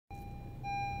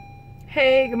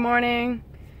Hey, good morning.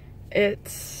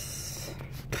 It's,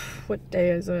 what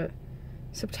day is it?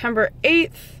 September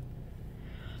 8th,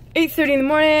 8:30 in the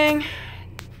morning.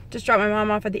 Just dropped my mom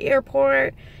off at the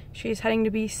airport. She's heading to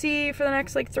BC for the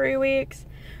next like 3 weeks.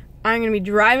 I'm gonna be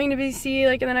driving to BC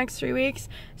like in the next 3 weeks.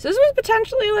 So this was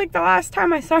potentially like the last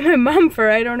time I saw my mom for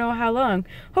I don't know how long.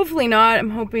 Hopefully not.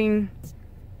 I'm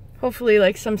hopefully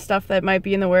like some stuff that might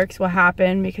be in the works will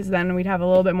happen, because then we'd have a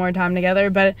little bit more time together.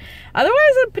 But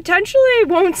otherwise it potentially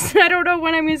won't. I don't know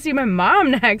when I'm gonna see my mom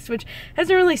next, which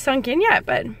hasn't really sunk in yet,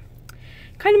 but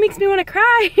kind of makes me want to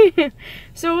cry.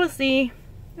 So we'll see.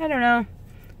 I don't know.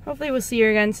 Hopefully we'll see her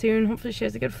again soon. Hopefully she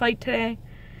has a good flight today.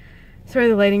 Sorry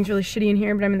the lighting's really shitty in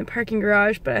here, but I'm in the parking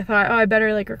garage. But I thought, oh, I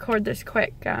better like record this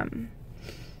quick.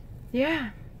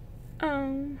 Yeah.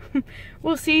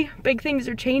 We'll see. Big things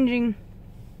are changing.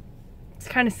 It's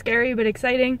kind of scary, but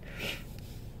exciting.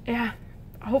 Yeah.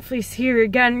 Hopefully see her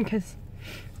again, because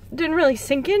it didn't really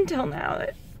sink in till now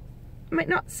that I might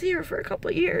not see her for a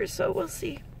couple of years, so we'll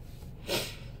see.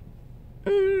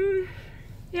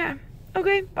 Yeah.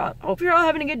 Okay. Well, hope you're all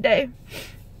having a good day.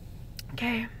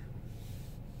 Okay.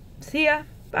 See ya.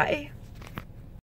 Bye.